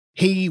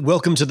Hey,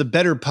 welcome to the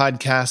Better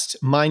Podcast.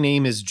 My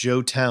name is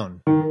Joe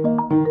Towne.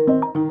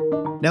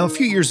 Now, a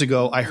few years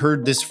ago, I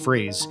heard this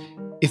phrase,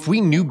 if we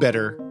knew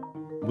better,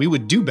 we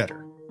would do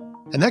better.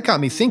 And that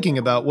got me thinking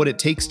about what it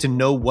takes to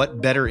know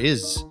what better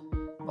is.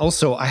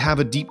 Also, I have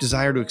a deep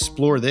desire to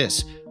explore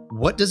this.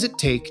 What does it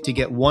take to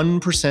get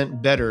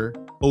 1% better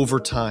over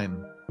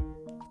time?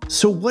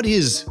 So what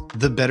is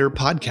the Better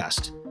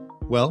Podcast?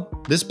 Well,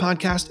 this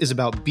podcast is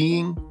about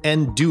being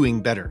and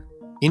doing better,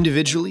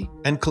 individually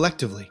and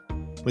collectively,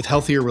 with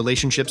healthier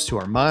relationships to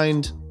our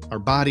mind, our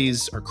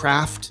bodies, our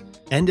craft,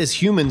 and as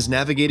humans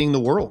navigating the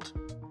world.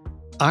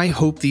 I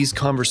hope these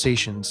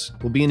conversations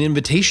will be an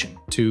invitation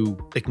to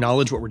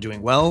acknowledge what we're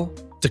doing well,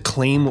 to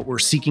claim what we're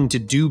seeking to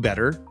do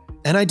better,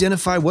 and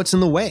identify what's in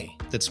the way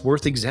that's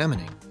worth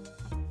examining.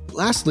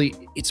 Lastly,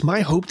 it's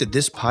my hope that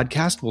this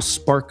podcast will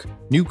spark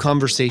new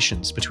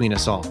conversations between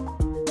us all.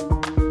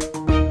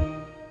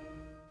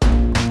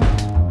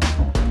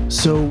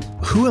 So,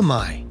 who am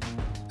I?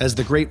 As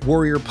the great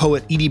warrior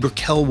poet Edie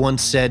Brickell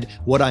once said,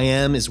 "What I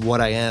am is what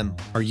I am.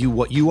 Are you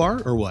what you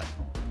are or what?"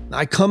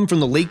 I come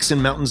from the lakes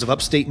and mountains of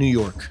upstate New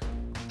York.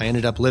 I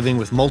ended up living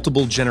with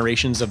multiple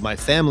generations of my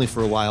family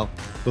for a while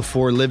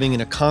before living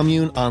in a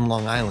commune on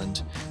Long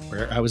Island,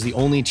 where I was the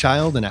only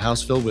child in a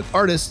house filled with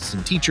artists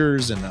and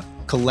teachers and a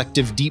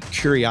collective deep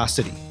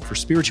curiosity for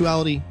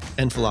spirituality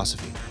and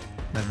philosophy.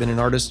 I've been an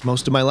artist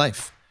most of my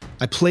life.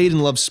 I played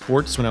and loved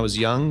sports when I was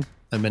young.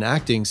 I've been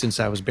acting since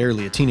I was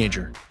barely a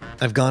teenager.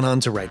 I've gone on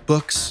to write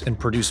books and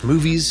produce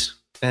movies,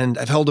 and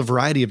I've held a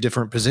variety of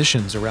different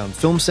positions around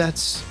film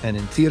sets and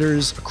in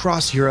theaters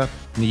across Europe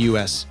and the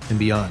US and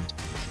beyond.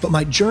 But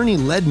my journey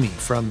led me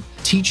from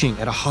teaching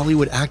at a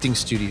Hollywood acting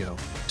studio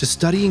to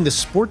studying the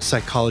sports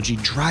psychology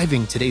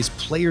driving today's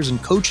players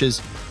and coaches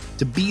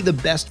to be the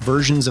best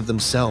versions of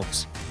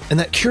themselves. And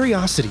that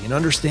curiosity and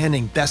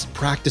understanding best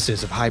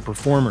practices of high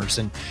performers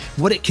and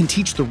what it can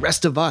teach the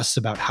rest of us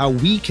about how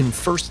we can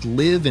first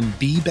live and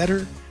be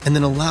better, and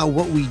then allow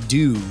what we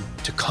do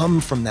to come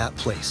from that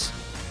place.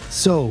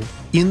 So,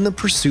 in the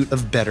pursuit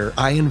of better,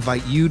 I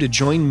invite you to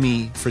join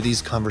me for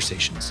these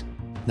conversations.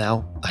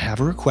 Now, I have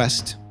a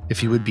request,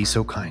 if you would be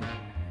so kind.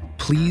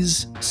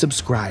 Please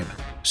subscribe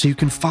so you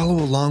can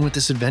follow along with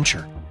this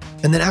adventure.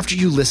 And then after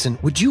you listen,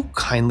 would you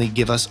kindly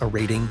give us a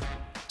rating?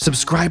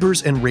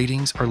 Subscribers and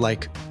ratings are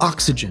like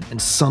oxygen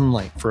and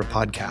sunlight for a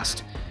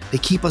podcast. They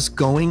keep us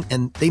going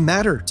and they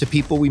matter to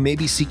people we may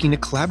be seeking to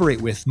collaborate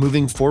with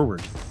moving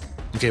forward.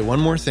 Okay, one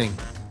more thing.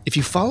 If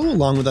you follow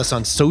along with us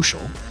on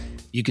social,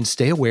 you can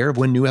stay aware of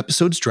when new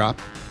episodes drop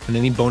and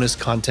any bonus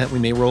content we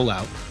may roll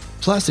out.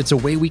 Plus, it's a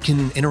way we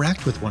can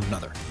interact with one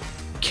another.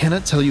 I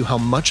cannot tell you how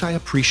much I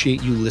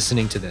appreciate you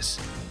listening to this,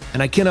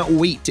 and I cannot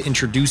wait to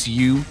introduce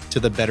you to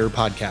the Better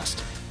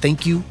Podcast.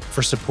 Thank you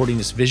for supporting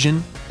this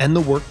vision and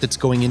the work that's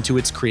going into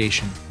its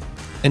creation.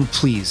 And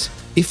please,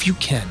 if you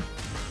can,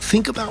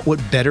 think about what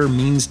better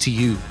means to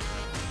you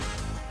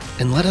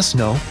and let us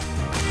know.